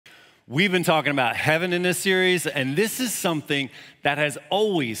We've been talking about heaven in this series, and this is something that has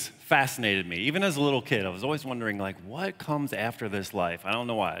always fascinated me. Even as a little kid, I was always wondering, like, what comes after this life? I don't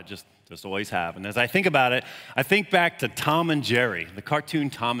know why, I just always have. And as I think about it, I think back to Tom and Jerry, the cartoon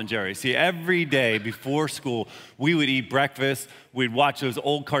Tom and Jerry. See, every day before school, we would eat breakfast. We'd watch those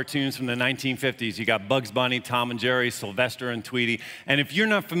old cartoons from the 1950s. You got Bugs Bunny, Tom and Jerry, Sylvester and Tweety. And if you're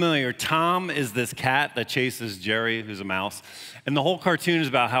not familiar, Tom is this cat that chases Jerry, who's a mouse. And the whole cartoon is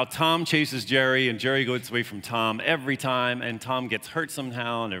about how Tom chases Jerry, and Jerry goes away from Tom every time, and Tom gets hurt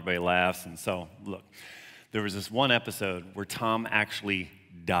somehow, and everybody laughs. And so, look, there was this one episode where Tom actually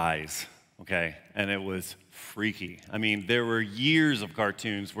dies, okay? And it was freaky. I mean, there were years of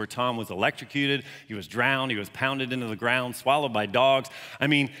cartoons where Tom was electrocuted, he was drowned, he was pounded into the ground, swallowed by dogs. I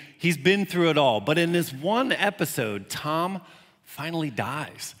mean, he's been through it all. But in this one episode, Tom finally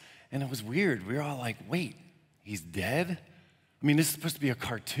dies. And it was weird. We were all like, wait, he's dead? I mean, this is supposed to be a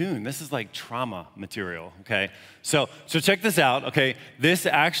cartoon. This is like trauma material, okay? So check this out, okay? This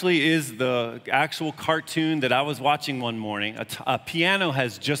actually is the actual cartoon that I was watching one morning. A piano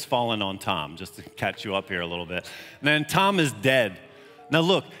has just fallen on Tom, just to catch you up here a little bit. And then Tom is dead. Now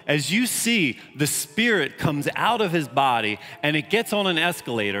look, as you see, the spirit comes out of his body and it gets on an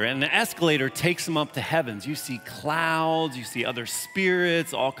escalator, and the escalator takes him up to heavens. You see clouds, you see other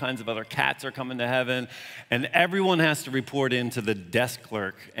spirits, all kinds of other cats are coming to heaven, and everyone has to report in to the desk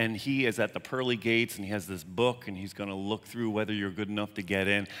clerk, and he is at the pearly gates, and he has this book, and he's gonna look through whether you're good enough to get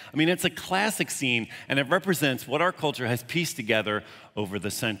in. I mean, it's a classic scene, and it represents what our culture has pieced together over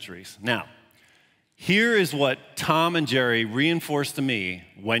the centuries. Now, here is what Tom and Jerry reinforced to me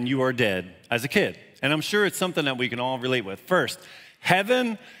when you are dead as a kid. And I'm sure it's something that we can all relate with. First,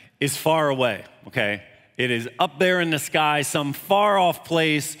 heaven is far away, okay? It is up there in the sky, some far off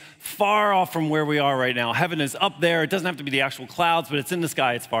place, far off from where we are right now. Heaven is up there. It doesn't have to be the actual clouds, but it's in the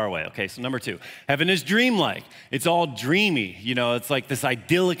sky. It's far away. Okay, so number two, heaven is dreamlike. It's all dreamy. You know, it's like this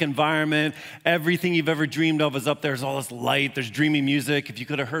idyllic environment. Everything you've ever dreamed of is up there. There's all this light. There's dreamy music. If you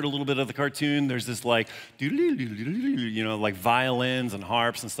could have heard a little bit of the cartoon, there's this like, you know, like violins and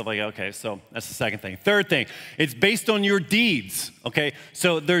harps and stuff like that. Okay, so that's the second thing. Third thing, it's based on your deeds. Okay,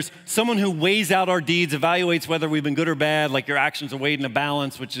 so there's someone who weighs out our deeds, evaluates whether we've been good or bad, like your actions are weighed in a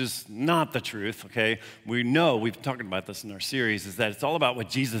balance, which is not the truth, okay? We know, we've been talking about this in our series, is that it's all about what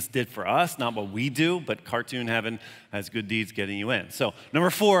Jesus did for us, not what we do, but cartoon heaven has good deeds getting you in. So, number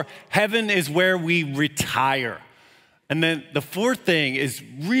four, heaven is where we retire. And then the fourth thing is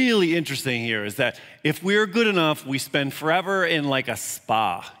really interesting here, is that if we're good enough, we spend forever in like a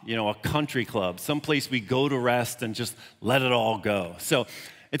spa, you know, a country club, someplace we go to rest and just let it all go. So,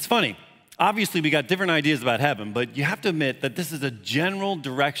 it's funny. Obviously, we got different ideas about heaven, but you have to admit that this is a general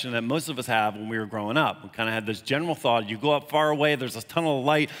direction that most of us have when we were growing up. We kind of had this general thought, you go up far away, there's a tunnel of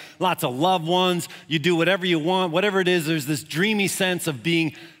light, lots of loved ones, you do whatever you want, whatever it is, there's this dreamy sense of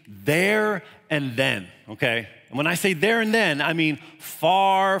being there and then, okay? And when I say there and then, I mean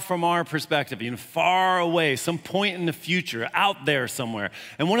far from our perspective, even far away, some point in the future, out there somewhere.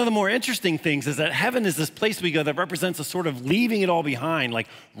 And one of the more interesting things is that heaven is this place we go that represents a sort of leaving it all behind, like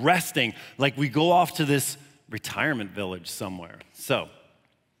resting, like we go off to this retirement village somewhere. So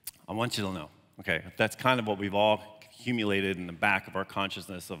I want you to know, okay, if that's kind of what we've all accumulated in the back of our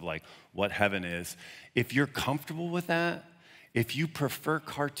consciousness of like what heaven is, if you're comfortable with that, if you prefer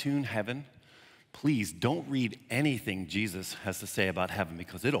cartoon heaven, please don't read anything Jesus has to say about heaven,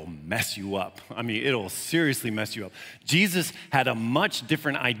 because it'll mess you up. I mean, it'll seriously mess you up. Jesus had a much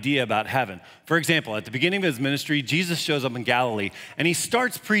different idea about heaven. For example, at the beginning of his ministry, Jesus shows up in Galilee and he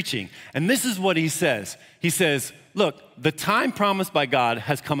starts preaching. And this is what he says. He says, look, the time promised by God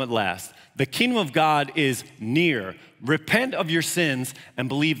has come at last. The kingdom of God is near. Repent of your sins and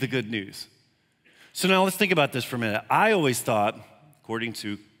believe the good news. So now let's think about this for a minute. I always thought, according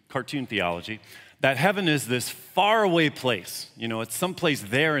to cartoon theology, that heaven is this faraway place. You know, it's someplace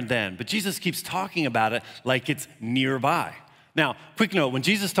there and then. But Jesus keeps talking about it like it's nearby. Now, quick note, when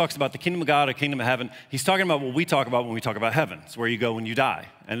Jesus talks about the kingdom of God or kingdom of heaven, he's talking about what we talk about when we talk about heaven. It's where you go when you die.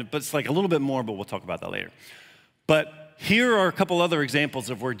 But it's like a little bit more, but we'll talk about that later. But here are a couple other examples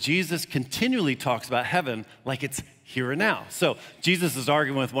of where Jesus continually talks about heaven like it's here and now. So Jesus is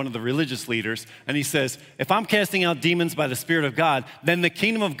arguing with one of the religious leaders, and he says, if I'm casting out demons by the Spirit of God, then the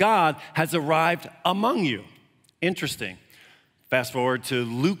kingdom of God has arrived among you. Interesting. Fast forward to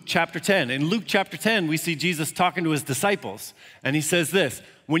Luke chapter 10. In Luke chapter 10, we see Jesus talking to his disciples, and he says this,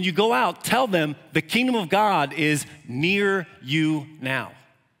 when you go out, tell them the kingdom of God is near you now.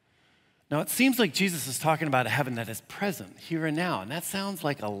 Now, it seems like Jesus is talking about a heaven that is present here and now, and that sounds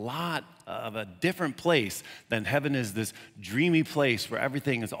like a lot of a different place than heaven is this dreamy place where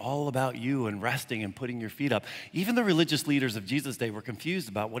everything is all about you and resting and putting your feet up. Even the religious leaders of Jesus' day were confused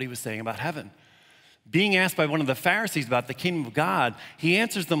about what he was saying about heaven. Being asked by one of the Pharisees about the kingdom of God, he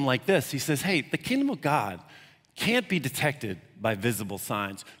answers them like this. He says, hey, the kingdom of God can't be detected by visible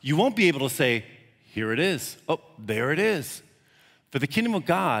signs. You won't be able to say, here it is. Oh, there it is. For the kingdom of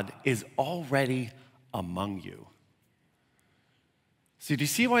God is already among you. So do you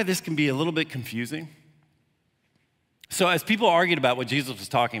see why this can be a little bit confusing? So as people argued about what Jesus was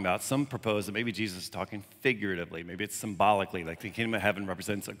talking about, some proposed that maybe Jesus is talking figuratively. Maybe it's symbolically, like the kingdom of heaven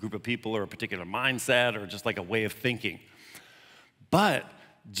represents a group of people or a particular mindset or just like a way of thinking. But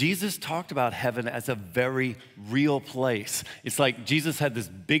Jesus talked about heaven as a very real place. It's like Jesus had this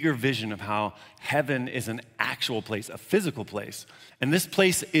bigger vision of how heaven is an actual place, a physical place. And this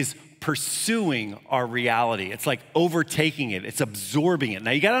place is pursuing our reality. It's like overtaking it. It's absorbing it.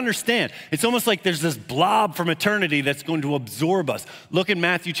 Now you got to understand, it's almost like there's this blob from eternity that's going to absorb us. Look in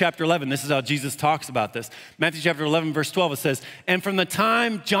Matthew chapter 11. This is how Jesus talks about this. Matthew chapter 11, verse 12, it says, and from the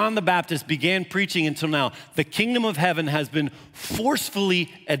time John the Baptist began preaching until now, the kingdom of heaven has been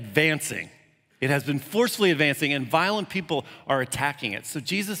forcefully advancing. It has been forcefully advancing, and violent people are attacking it. So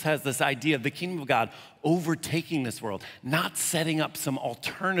Jesus has this idea of the kingdom of God overtaking this world, not setting up some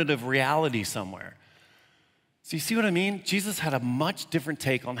alternative reality somewhere. So you see what I mean? Jesus had a much different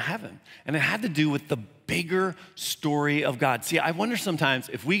take on heaven, and it had to do with the bigger story of God. See, I wonder sometimes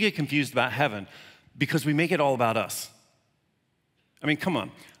if we get confused about heaven because we make it all about us. I mean, come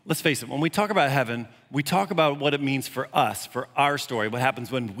on. Let's face it, when we talk about heaven, we talk about what it means for us, for our story, what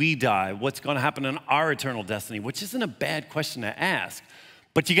happens when we die, what's going to happen in our eternal destiny, which isn't a bad question to ask.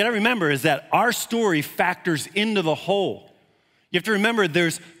 But you got to remember is that our story factors into the whole. You have to remember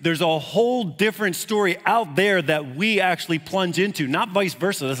there's a whole different story out there that we actually plunge into, not vice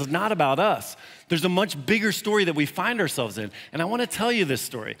versa. This is not about us. There's a much bigger story that we find ourselves in. And I want to tell you this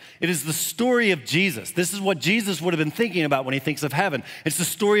story. It is the story of Jesus. This is what Jesus would have been thinking about when he thinks of heaven. It's the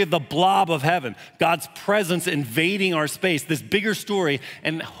story of the blob of heaven, God's presence invading our space, this bigger story.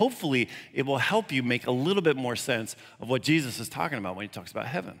 And hopefully it will help you make a little bit more sense of what Jesus is talking about when he talks about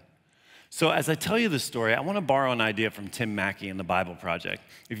heaven. So as I tell you this story, I want to borrow an idea from Tim Mackey in the Bible Project.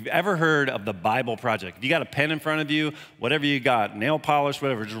 If you've ever heard of the Bible Project, if you got a pen in front of you, whatever you got, nail polish,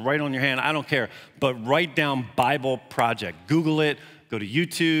 whatever, just write on your hand, I don't care. But write down Bible Project. Google it, go to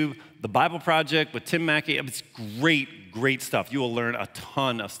YouTube, the Bible Project with Tim Mackey. It's great stuff. You will learn a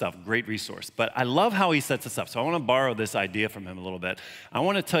ton of stuff, great resource. But I love how he sets this up. So I want to borrow this idea from him a little bit. I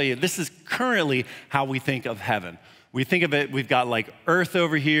want to tell you, this is currently how we think of heaven. We think of it, we've got like earth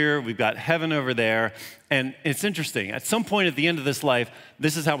over here, we've got heaven over there, and it's interesting. At some point at the end of this life,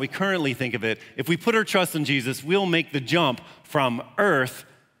 this is how we currently think of it. If we put our trust in Jesus, we'll make the jump from earth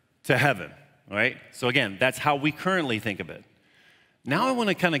to heaven, right? So again, that's how we currently think of it. Now I want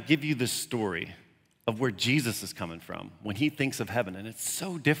to kind of give you the story of where Jesus is coming from when he thinks of heaven, and it's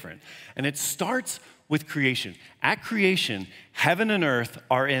so different. And it starts with creation. At creation, heaven and earth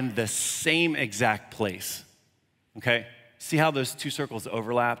are in the same exact place. Okay, see how those two circles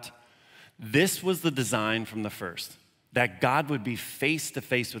overlapped? This was the design from the first, that God would be face to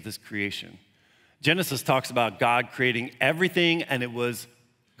face with his creation. Genesis talks about God creating everything and it was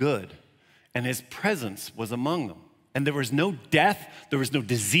good, and his presence was among them. And there was no death, there was no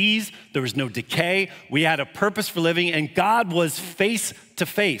disease, there was no decay. We had a purpose for living, and God was face to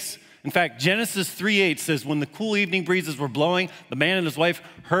face. In fact, Genesis 3:8 says, when the cool evening breezes were blowing, the man and his wife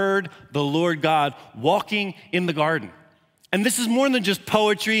heard the Lord God walking in the garden. And this is more than just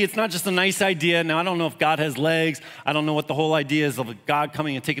poetry. It's not just a nice idea. Now, I don't know if God has legs. I don't know what the whole idea is of God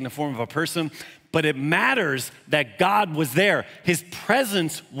coming and taking the form of a person. But it matters that God was there. His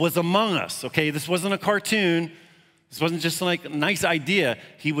presence was among us, okay? This wasn't a cartoon. This wasn't just like a nice idea.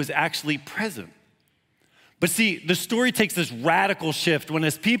 He was actually present. But see, the story takes this radical shift when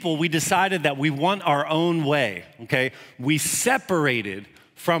as people, we decided that we want our own way, okay? We separated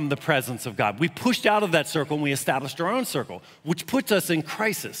from the presence of God. We pushed out of that circle and we established our own circle, which puts us in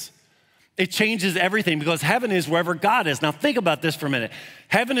crisis. It changes everything because heaven is wherever God is. Now think about this for a minute.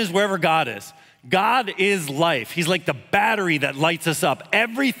 Heaven is wherever God is. God is life. He's like the battery that lights us up.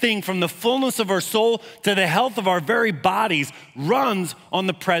 Everything from the fullness of our soul to the health of our very bodies runs on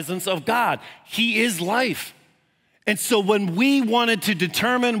the presence of God. He is life. And so when we wanted to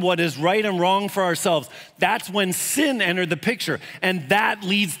determine what is right and wrong for ourselves, that's when sin entered the picture. And that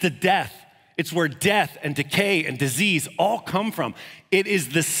leads to death. It's where death and decay and disease all come from. It is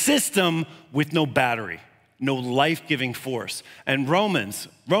the system with no battery. no life-giving force. And Romans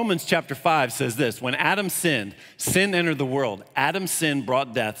chapter 5 says this: when Adam sinned, sin entered the world. Adam's sin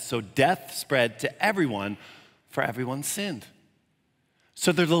brought death, so death spread to everyone, for everyone sinned.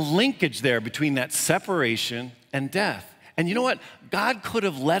 So there's a linkage there between that separation and death. And you know what? God could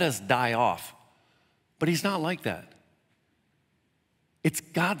have let us die off, but he's not like that. It's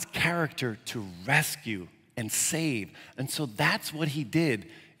God's character to rescue and save. And so that's what he did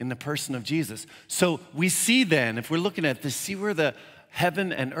in the person of Jesus. So we see then, if we're looking at this, see where the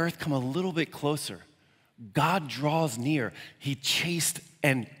heaven and earth come a little bit closer. God draws near. He chased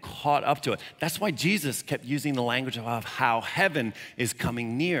and caught up to it. That's why Jesus kept using the language of how heaven is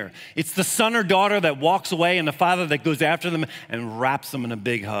coming near. It's the son or daughter that walks away and the father that goes after them and wraps them in a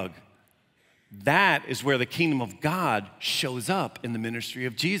big hug. That is where the kingdom of God shows up in the ministry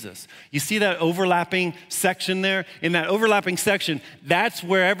of Jesus. You see that overlapping section there? In that overlapping section, that's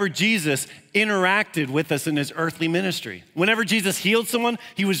wherever Jesus interacted with us in his earthly ministry. Whenever Jesus healed someone,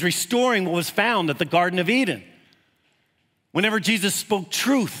 he was restoring what was found at the Garden of Eden. Whenever Jesus spoke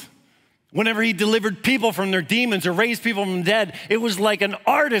truth, whenever he delivered people from their demons or raised people from the dead, it was like an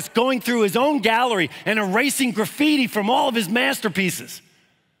artist going through his own gallery and erasing graffiti from all of his masterpieces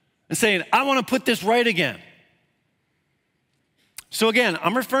and saying, I want to put this right again. So again,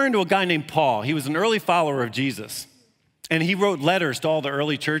 I'm referring to a guy named Paul. He was an early follower of Jesus, and he wrote letters to all the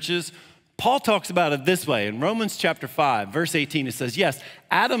early churches. Paul talks about it this way. In Romans chapter 5, verse 18, it says, yes,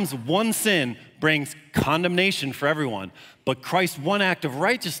 Adam's one sin brings condemnation for everyone, but Christ's one act of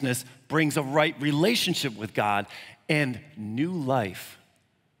righteousness brings a right relationship with God and new life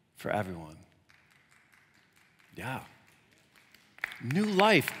for everyone. Yeah. New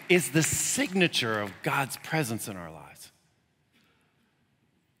life is the signature of God's presence in our lives.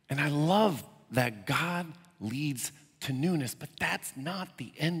 And I love that God leads to newness, but that's not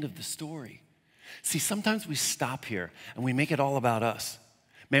the end of the story. See, sometimes we stop here and we make it all about us.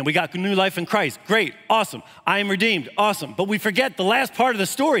 Man, we got new life in Christ. Great, awesome. I am redeemed, awesome. But we forget the last part of the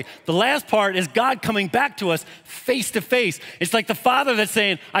story. The last part is God coming back to us face to face. It's like the father that's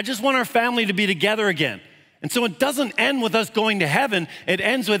saying, I just want our family to be together again. And so it doesn't end with us going to heaven. It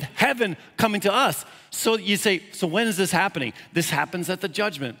ends with heaven coming to us. So you say, so when is this happening? This happens at the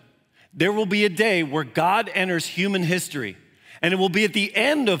judgment. There will be a day where God enters human history. And it will be at the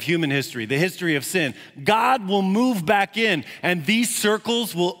end of human history, the history of sin. God will move back in, and these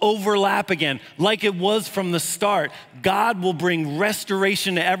circles will overlap again, like it was from the start. God will bring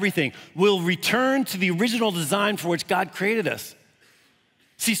restoration to everything. We'll return to the original design for which God created us.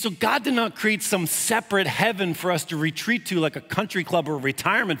 See, so God did not create some separate heaven for us to retreat to like a country club or a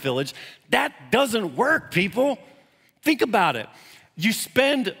retirement village. That doesn't work, people. Think about it. You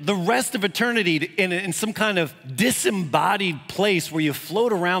spend the rest of eternity in some kind of disembodied place where you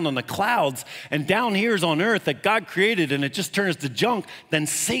float around on the clouds, and down here is on earth that God created and it just turns to junk, then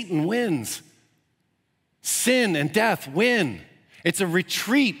Satan wins. Sin and death win. It's a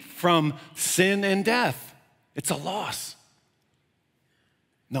retreat from sin and death. It's a loss.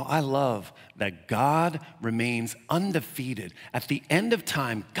 No, I love that God remains undefeated. At the end of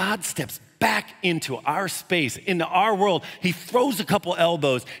time, God steps back into our space, into our world. He throws a couple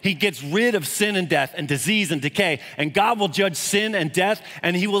elbows. He gets rid of sin and death and disease and decay. And God will judge sin and death,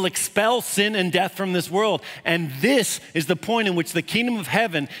 and he will expel sin and death from this world. And this is the point in which the kingdom of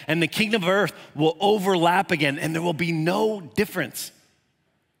heaven and the kingdom of earth will overlap again, and there will be no difference.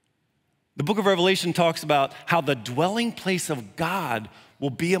 The book of Revelation talks about how the dwelling place of God will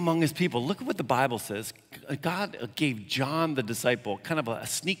be among his people. Look at what the Bible says. God gave John the disciple kind of a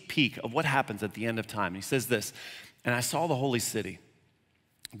sneak peek of what happens at the end of time. He says this, and I saw the holy city,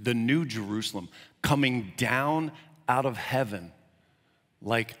 the new Jerusalem, coming down out of heaven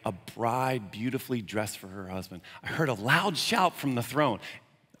like a bride beautifully dressed for her husband. I heard a loud shout from the throne.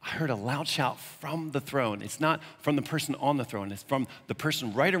 I heard a loud shout from the throne. It's not from the person on the throne. It's from the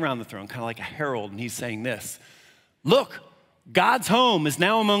person right around the throne, kind of like a herald, and he's saying this, look, God's home is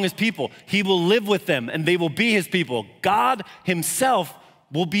now among his people. He will live with them, and they will be his people. God himself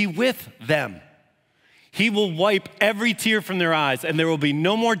will be with them. He will wipe every tear from their eyes, and there will be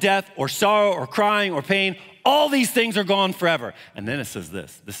no more death or sorrow or crying or pain. All these things are gone forever. And then it says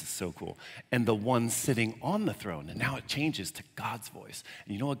this is so cool. And the one sitting on the throne, and now it changes to God's voice.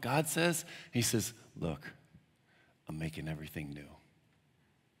 And you know what God says? He says, look, I'm making everything new.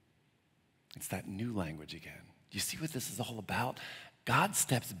 It's that new language again. Do you see what this is all about? God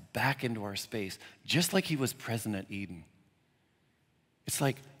steps back into our space, just like he was present at Eden. It's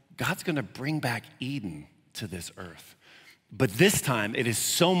like God's gonna bring back Eden to this earth. But this time, it is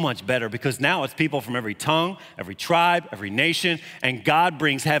so much better because now it's people from every tongue, every tribe, every nation, and God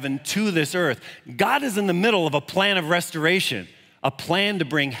brings heaven to this earth. God is in the middle of a plan of restoration, a plan to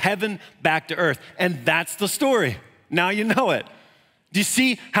bring heaven back to earth, and that's the story. Now you know it. Do you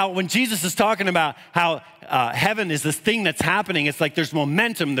see how when Jesus is talking about how heaven is this thing that's happening, it's like there's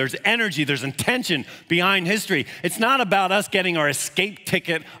momentum, there's energy, there's intention behind history. It's not about us getting our escape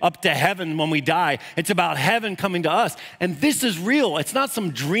ticket up to heaven when we die. It's about heaven coming to us. And this is real. It's not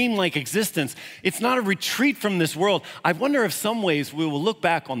some dreamlike existence. It's not a retreat from this world. I wonder if some ways we will look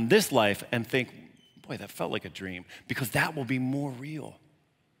back on this life and think, boy, that felt like a dream, because that will be more real.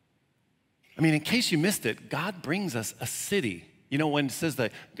 I mean, in case you missed it, God brings us a city. You know, when it says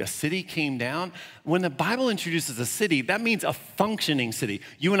that a city came down, when the Bible introduces a city, that means a functioning city.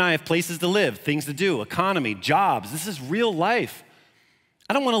 You and I have places to live, things to do, economy, jobs. This is real life.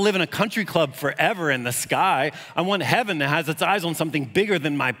 I don't want to live in a country club forever in the sky. I want heaven that has its eyes on something bigger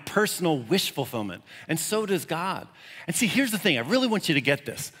than my personal wish fulfillment. And so does God. And see, here's the thing. I really want you to get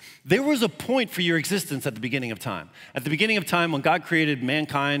this. There was a point for your existence at the beginning of time. At the beginning of time, when God created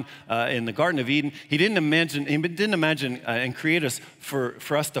mankind in the Garden of Eden, He didn't imagine and create us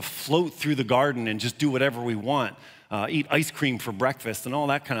for us to float through the garden and just do whatever we want. Eat ice cream for breakfast and all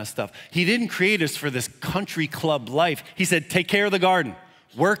that kind of stuff. He didn't create us for this country club life. He said, take care of the garden,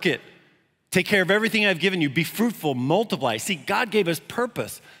 work it, take care of everything I've given you, be fruitful, multiply. See, God gave us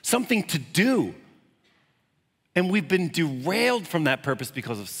purpose, something to do. And we've been derailed from that purpose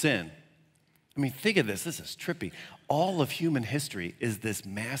because of sin. I mean, think of this. This is trippy. All of human history is this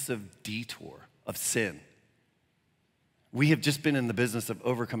massive detour of sin. We have just been in the business of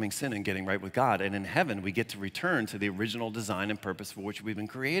overcoming sin and getting right with God. And in heaven, we get to return to the original design and purpose for which we've been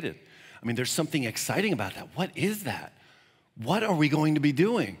created. I mean, there's something exciting about that. What is that? What are we going to be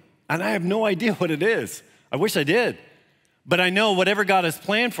doing? And I have no idea what it is. I wish I did. But I know whatever God has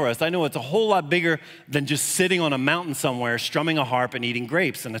planned for us, I know it's a whole lot bigger than just sitting on a mountain somewhere, strumming a harp and eating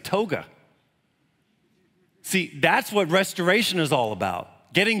grapes in a toga. See, that's what restoration is all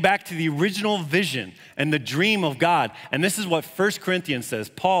about. Getting back to the original vision and the dream of God. And this is what 1 Corinthians says.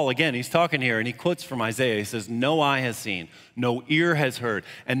 Paul, again, he's talking here, and he quotes from Isaiah. He says, no eye has seen, no ear has heard,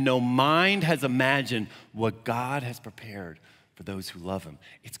 and no mind has imagined what God has prepared for those who love him.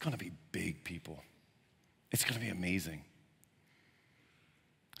 It's going to be big, people. It's going to be amazing.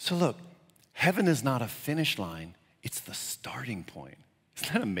 So look, heaven is not a finish line. It's the starting point.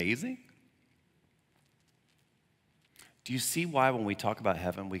 Isn't that amazing? Do you see why when we talk about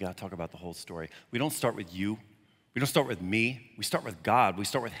heaven, we got to talk about the whole story? We don't start with you. We don't start with me. We start with God. We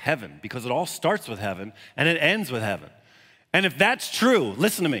start with heaven because it all starts with heaven and it ends with heaven. And if that's true,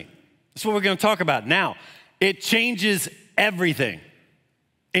 listen to me. That's what we're going to talk about now. It changes everything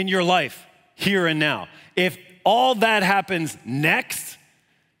in your life here and now. If all that happens next,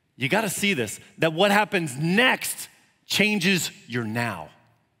 you got to see this, that what happens next changes your now.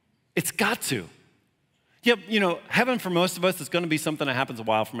 It's got to. Yep, you know, heaven for most of us is going to be something that happens a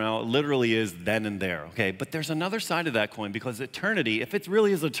while from now. It literally is then and there, okay? But there's another side of that coin because eternity, if it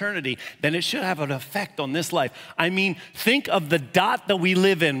really is eternity, then it should have an effect on this life. I mean, think of the dot that we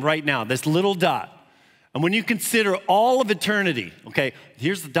live in right now, this little dot. And when you consider all of eternity, okay,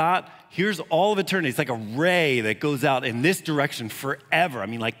 here's the dot, here's all of eternity. It's like a ray that goes out in this direction forever. I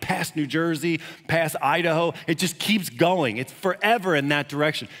mean, like past New Jersey, past Idaho, it just keeps going. It's forever in that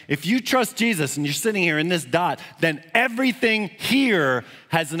direction. If you trust Jesus and you're sitting here in this dot, then everything here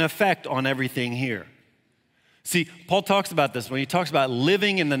has an effect on everything here. See, Paul talks about this when he talks about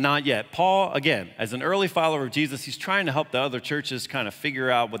living in the not yet. Paul, again, as an early follower of Jesus, he's trying to help the other churches kind of figure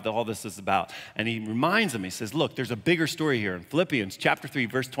out what all this is about. And he reminds them, he says, look, there's a bigger story here. In Philippians chapter 3,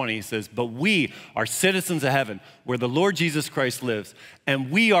 verse 20, he says, but we are citizens of heaven where the Lord Jesus Christ lives, and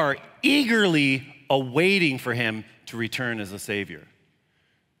we are eagerly awaiting for him to return as a Savior.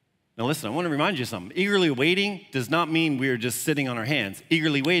 Now listen, I want to remind you something. Eagerly waiting does not mean we are just sitting on our hands.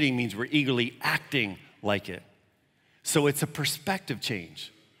 Eagerly waiting means we're eagerly acting like it. So it's a perspective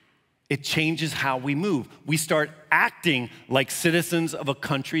change. It changes how we move. We start acting like citizens of a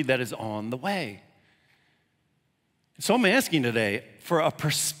country that is on the way. So I'm asking today for a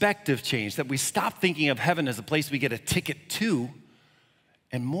perspective change, that we stop thinking of heaven as a place we get a ticket to,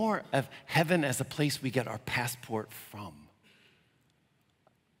 and more of heaven as a place we get our passport from.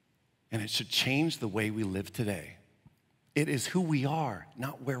 And it should change the way we live today. It is who we are,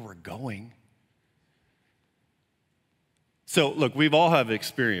 not where we're going. So look, we've all have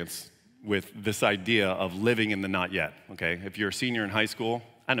experience with this idea of living in the not yet, okay? If you're a senior in high school,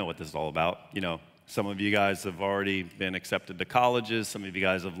 I know what this is all about. You know, Some of you guys have already been accepted to colleges. Some of you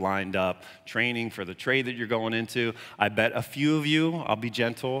guys have lined up training for the trade that you're going into. I bet a few of you, I'll be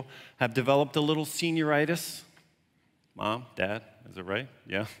gentle, have developed a little senioritis. Mom, Dad, is it right?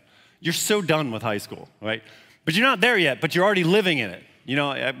 Yeah. You're so done with high school, right? But you're not there yet, but you're already living in it. You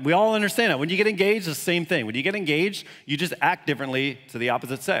know, we all understand that. When you get engaged, it's the same thing. When you get engaged, you just act differently to the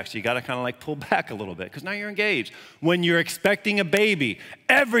opposite sex. You got to kind of like pull back a little bit because now you're engaged. When you're expecting a baby,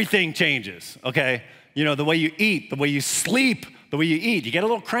 everything changes, okay? You know, the way you eat, the way you sleep, the way you eat. You get a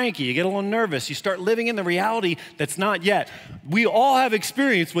little cranky, you get a little nervous. You start living in the reality that's not yet. We all have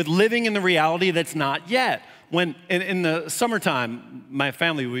experience with living in the reality that's not yet. When in the summertime, my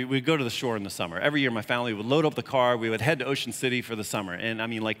family, we'd go to the shore in the summer. Every year, my family would load up the car. We would head to Ocean City for the summer. And I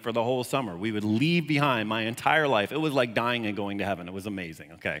mean, like for the whole summer, we would leave behind my entire life. It was like dying and going to heaven. It was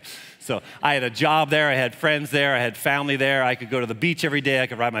amazing, okay? So I had a job there. I had friends there. I had family there. I could go to the beach every day. I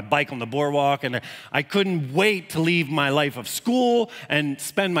could ride my bike on the boardwalk. And I couldn't wait to leave my life of school and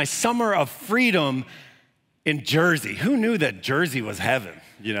spend my summer of freedom in Jersey. Who knew that Jersey was heaven,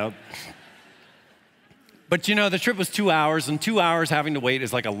 you know? But you know, the trip was 2 hours, and 2 hours having to wait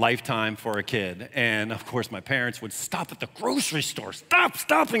is like a lifetime for a kid. And of course, my parents would stop at the grocery store. Stop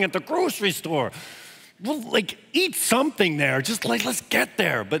stopping at the grocery store. Well, like, eat something there. Just like, let's get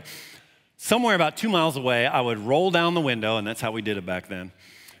there. But somewhere about 2 miles away, I would roll down the window, and that's how we did it back then.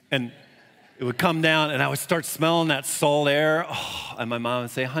 And it would come down, and I would start smelling that salt air. Oh, and my mom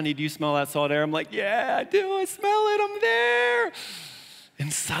would say, honey, do you smell that salt air? I'm like, yeah, I do. I smell it. I'm there.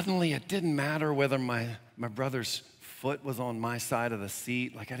 And suddenly, it didn't matter whether my brother's foot was on my side of the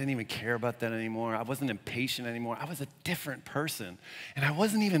seat. Like, I didn't even care about that anymore. I wasn't impatient anymore. I was a different person. And I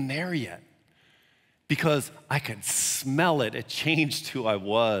wasn't even there yet because I could smell it. It changed who I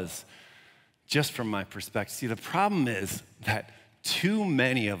was just from my perspective. See, the problem is that too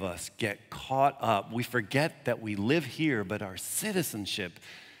many of us get caught up. We forget that we live here, but our citizenship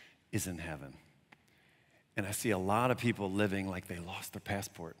is in heaven. And I see a lot of people living like they lost their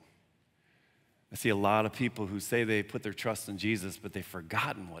passport. I see a lot of people who say they put their trust in Jesus, but they've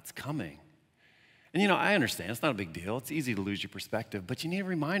forgotten what's coming. And you know, I understand, it's not a big deal. It's easy to lose your perspective, but you need a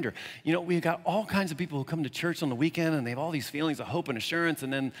reminder. You know, we've got all kinds of people who come to church on the weekend and they have all these feelings of hope and assurance,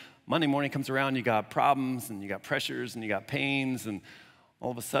 and then Monday morning comes around, you got problems and you got pressures and you got pains, and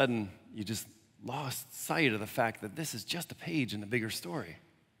all of a sudden you just lost sight of the fact that this is just a page in the bigger story.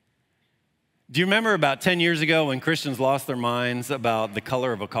 Do you remember about 10 years ago when Christians lost their minds about the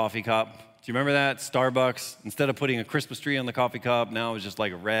color of a coffee cup? Do you remember that? Starbucks, instead of putting a Christmas tree on the coffee cup, now it was just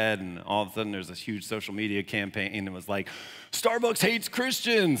like a red, and all of a sudden there's this huge social media campaign, and it was like, Starbucks hates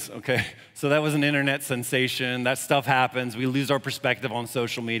Christians, okay? So that was an internet sensation. That stuff happens. We lose our perspective on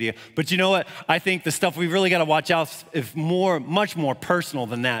social media. But you know what? I think the stuff we really got to watch out is much more personal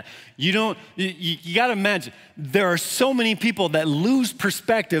than that. You got to imagine, there are so many people that lose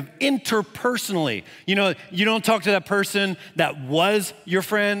perspective interpersonally. You know, you don't talk to that person that was your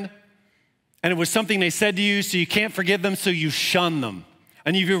friend, and it was something they said to you, so you can't forgive them, so you shun them.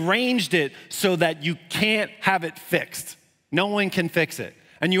 And you've arranged it so that you can't have it fixed. No one can fix it.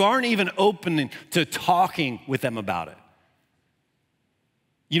 And you aren't even open to talking with them about it.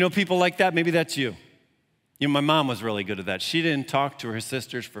 You know people like that? Maybe that's you. You know, my mom was really good at that. She didn't talk to her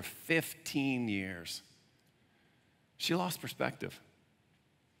sisters for 15 years. She lost perspective.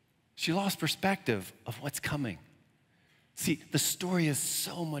 She lost perspective of what's coming. See, the story is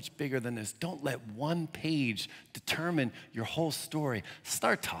so much bigger than this. Don't let one page determine your whole story.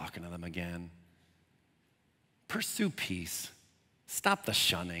 Start talking to them again. Pursue peace. Stop the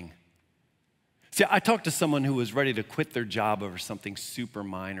shunning. See, I talked to someone who was ready to quit their job over something super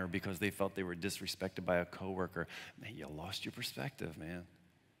minor because they felt they were disrespected by a coworker. Man, you lost your perspective, man.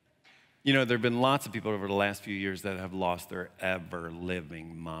 You know, there have been lots of people over the last few years that have lost their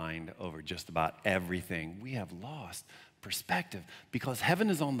ever-living mind over just about everything. We have lost perspective because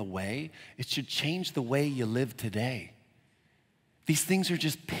heaven is on the way. It should change the way you live today. These things are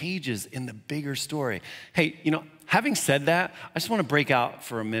just pages in the bigger story. Hey, you know, having said that, I just want to break out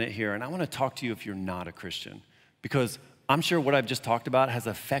for a minute here, and I want to talk to you if you're not a Christian, because I'm sure what I've just talked about has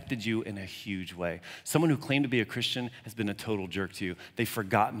affected you in a huge way. Someone who claimed to be a Christian has been a total jerk to you. They've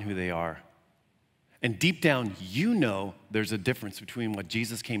forgotten who they are. And deep down, you know there's a difference between what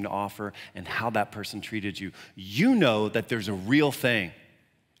Jesus came to offer and how that person treated you. You know that there's a real thing,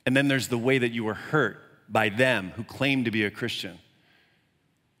 and then there's the way that you were hurt by them who claimed to be a Christian.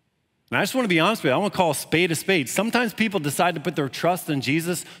 And I just want to be honest with you. I want to call a spade a spade. Sometimes people decide to put their trust in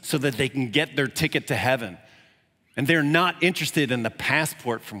Jesus so that they can get their ticket to heaven. And they're not interested in the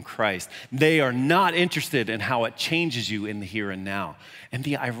passport from Christ. They are not interested in how it changes you in the here and now. And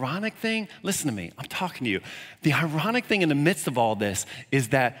the ironic thing, listen to me, I'm talking to you. The ironic thing in the midst of all this is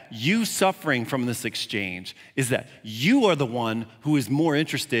that you suffering from this exchange is that you are the one who is more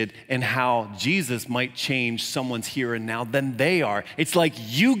interested in how Jesus might change someone's here and now than they are. It's like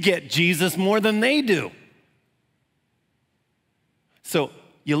you get Jesus more than they do. So,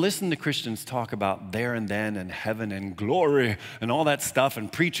 you listen to Christians talk about there and then and heaven and glory and all that stuff,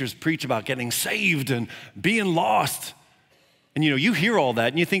 and preachers preach about getting saved and being lost. And you hear all that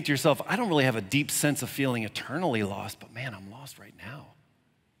and you think to yourself, I don't really have a deep sense of feeling eternally lost, but man, I'm lost right now.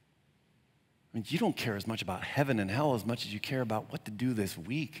 I mean, you don't care as much about heaven and hell as much as you care about what to do this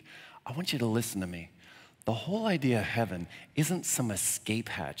week. I want you to listen to me. The whole idea of heaven isn't some escape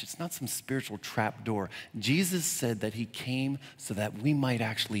hatch. It's not some spiritual trap door. Jesus said that he came so that we might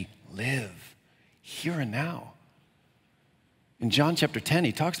actually live here and now. In John chapter 10,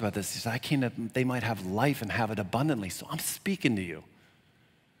 he talks about this. He said, I came that they might have life and have it abundantly. So I'm speaking to you.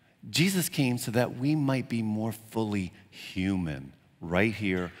 Jesus came so that we might be more fully human right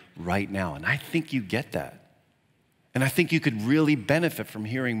here, right now. And I think you get that. And I think you could really benefit from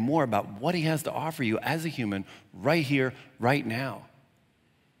hearing more about what he has to offer you as a human right here, right now.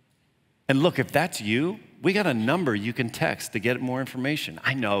 And look, if that's you, we got a number you can text to get more information.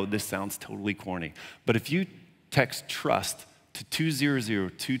 I know this sounds totally corny, but if you text TRUST to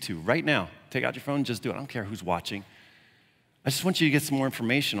 20022 right now, take out your phone, just do it. I don't care who's watching. I just want you to get some more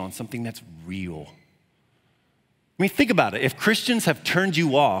information on something that's real. I mean, think about it. If Christians have turned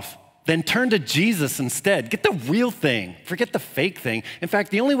you off, then turn to Jesus instead. Get the real thing. Forget the fake thing. In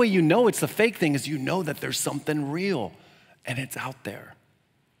fact, the only way you know it's the fake thing is you know that there's something real, and it's out there.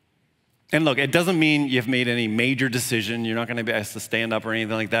 And look, it doesn't mean you've made any major decision. You're not going to be asked to stand up or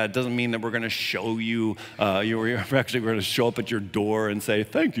anything like that. It doesn't mean that we're going to show you, we're going to show up at your door and say,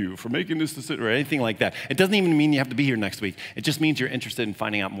 thank you for making this decision, or anything like that. It doesn't even mean you have to be here next week. It just means you're interested in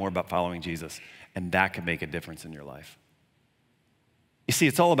finding out more about following Jesus, and that can make a difference in your life. You see,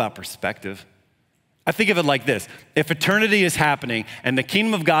 it's all about perspective. I think of it like this. If eternity is happening and the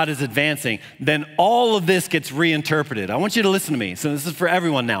kingdom of God is advancing, then all of this gets reinterpreted. I want you to listen to me. So this is for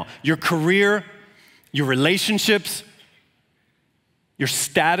everyone now. Your career, your relationships, your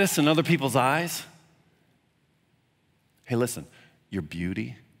status in other people's eyes. Hey, listen, your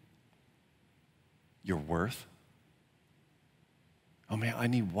beauty, your worth. Oh man, I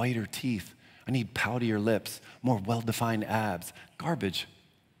need whiter teeth. I need poutier lips, more well-defined abs. Garbage.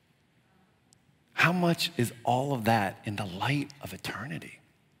 How much is all of that in the light of eternity?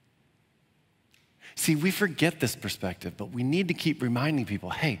 See, we forget this perspective, but we need to keep reminding people,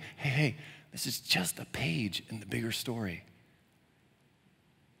 hey, this is just a page in the bigger story.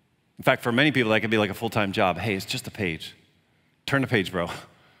 In fact, for many people, that could be like a full-time job. Hey, it's just a page. Turn the page, bro.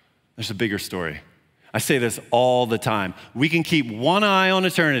 There's a bigger story. I say this all the time. We can keep one eye on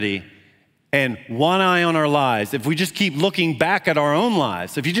eternity and one eye on our lives if we just keep looking back at our own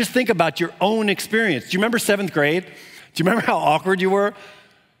lives. If you just think about your own experience. Do you remember 7th grade? Do you remember how awkward you were?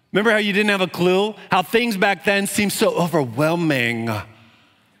 Remember how you didn't have a clue? How things back then seemed so overwhelming.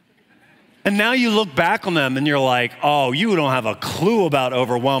 And now you look back on them and you're like, oh, you don't have a clue about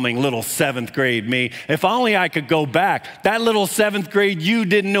overwhelming little 7th grade me. If only I could go back. That little 7th grade you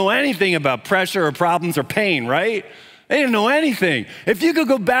didn't know anything about pressure or problems or pain, right? They didn't know anything. If you could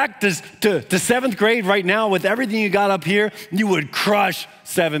go back to 7th grade right now with everything you got up here, you would crush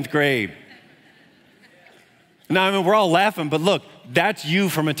 7th grade. Now, I mean, we're all laughing, but look, that's you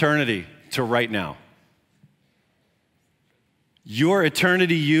from eternity to right now. Your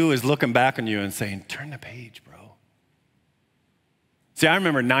eternity you is looking back on you and saying, turn the page, bro. See, I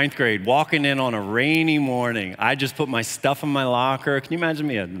remember 9th grade, walking in on a rainy morning. I just put my stuff in my locker. Can you imagine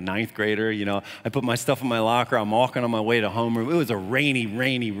me, a 9th grader? I put my stuff in my locker. I'm walking on my way to homeroom. It was a rainy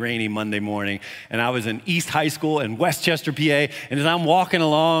Monday morning. And I was in East High School in Westchester, PA. And as I'm walking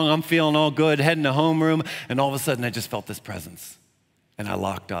along, I'm feeling all good, heading to homeroom. And all of a sudden, I just felt this presence. And I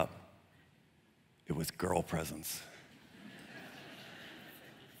locked up. It was girl presence.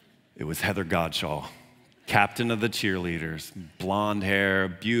 It was Heather Godshaw, captain of the cheerleaders, blonde hair,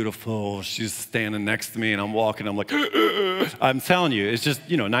 beautiful. She's standing next to me, and I'm walking. I'm like, I'm telling you, it's just,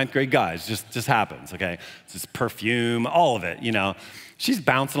 9th grade guys. Just happens, okay? It's just perfume, all of it, She's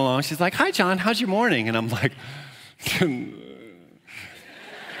bouncing along. She's like, hi, John, how's your morning? And I'm like,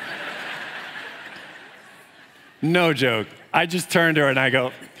 no joke. I just turned to her, and I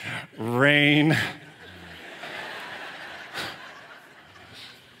go, rain.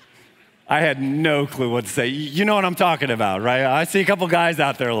 I had no clue what to say. You know what I'm talking about, right? I see a couple guys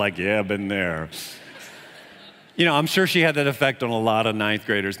out there like, yeah, I've been there. I'm sure she had that effect on a lot of ninth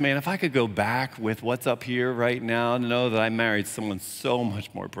graders. Man, if I could go back with what's up here right now and know that I married someone so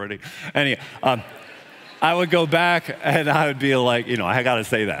much more pretty. Anyway, I would go back and I would be like, I got to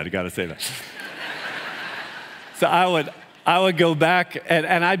say that. So I would go back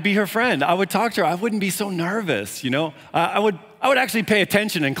and I'd be her friend. I would talk to her. I wouldn't be so nervous, I would actually pay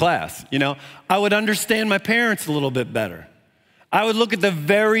attention in class, I would understand my parents a little bit better. I would look at the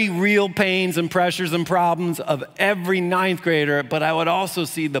very real pains and pressures and problems of every ninth grader, but I would also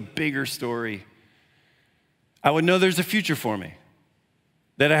see the bigger story. I would know there's a future for me,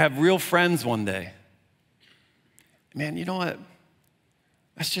 that I have real friends one day. Man, you know what?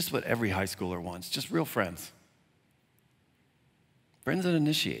 That's just what every high schooler wants, just real friends. Friends that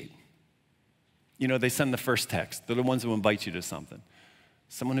initiate. They send the first text. They're the ones who invite you to something.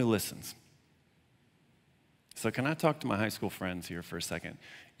 Someone who listens. So can I talk to my high school friends here for a second?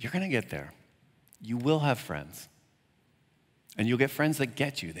 You're going to get there. You will have friends. And you'll get friends that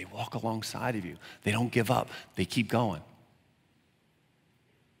get you. They walk alongside of you. They don't give up. They keep going.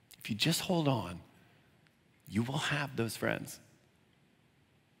 If you just hold on, you will have those friends.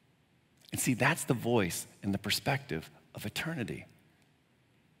 And see, that's the voice and the perspective of eternity.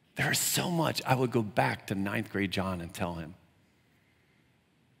 There is so much I would go back to ninth grade John and tell him.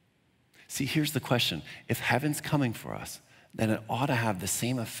 See, here's the question. If heaven's coming for us, then it ought to have the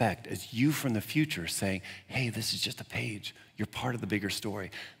same effect as you from the future saying, hey, this is just a page. You're part of the bigger story.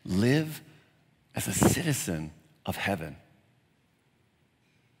 Live as a citizen of heaven.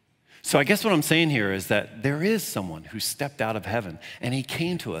 So I guess what I'm saying here is that there is someone who stepped out of heaven and he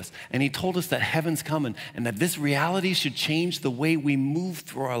came to us and he told us that heaven's coming and that this reality should change the way we move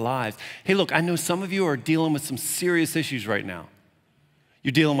through our lives. Hey, look, I know some of you are dealing with some serious issues right now.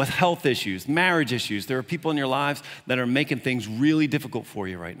 You're dealing with health issues, marriage issues. There are people in your lives that are making things really difficult for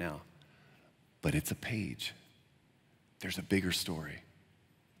you right now. But it's a page. There's a bigger story.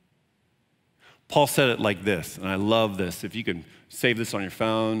 Paul said it like this, and I love this. If you can save this on your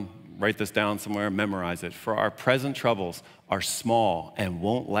phone, write this down somewhere, memorize it. For our present troubles are small and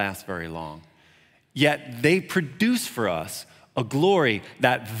won't last very long. Yet they produce for us a glory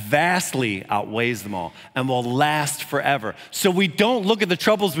that vastly outweighs them all and will last forever. So we don't look at the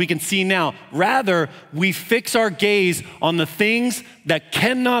troubles we can see now. Rather, we fix our gaze on the things that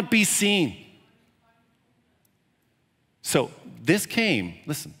cannot be seen. So this came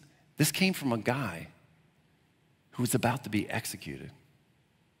from a guy who was about to be executed.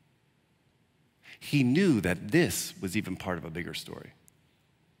 He knew that this was even part of a bigger story.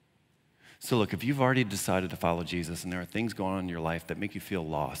 So look, if you've already decided to follow Jesus and there are things going on in your life that make you feel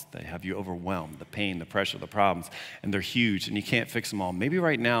lost, that have you overwhelmed, the pain, the pressure, the problems, and they're huge and you can't fix them all, maybe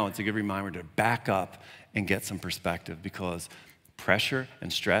right now it's a good reminder to back up and get some perspective because pressure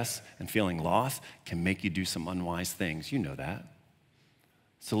and stress and feeling lost can make you do some unwise things. You know that.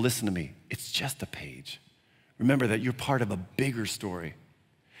 So listen to me. It's just a page. Remember that you're part of a bigger story.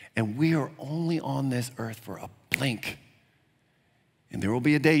 And we are only on this earth for a blink. And there will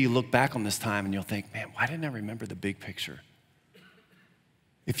be a day you look back on this time and you'll think, man, why didn't I remember the big picture?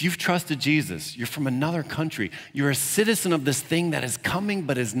 If you've trusted Jesus, you're from another country. You're a citizen of this thing that is coming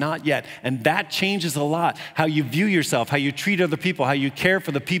but is not yet. And that changes a lot. How you view yourself, how you treat other people, how you care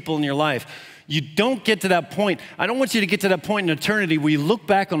for the people in your life. You don't get to that point. I don't want you to get to that point in eternity where you look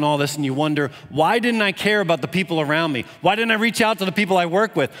back on all this and you wonder, why didn't I care about the people around me? Why didn't I reach out to the people I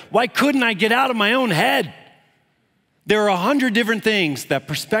work with? Why couldn't I get out of my own head? There are 100 different things that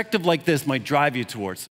perspective like this might drive you towards.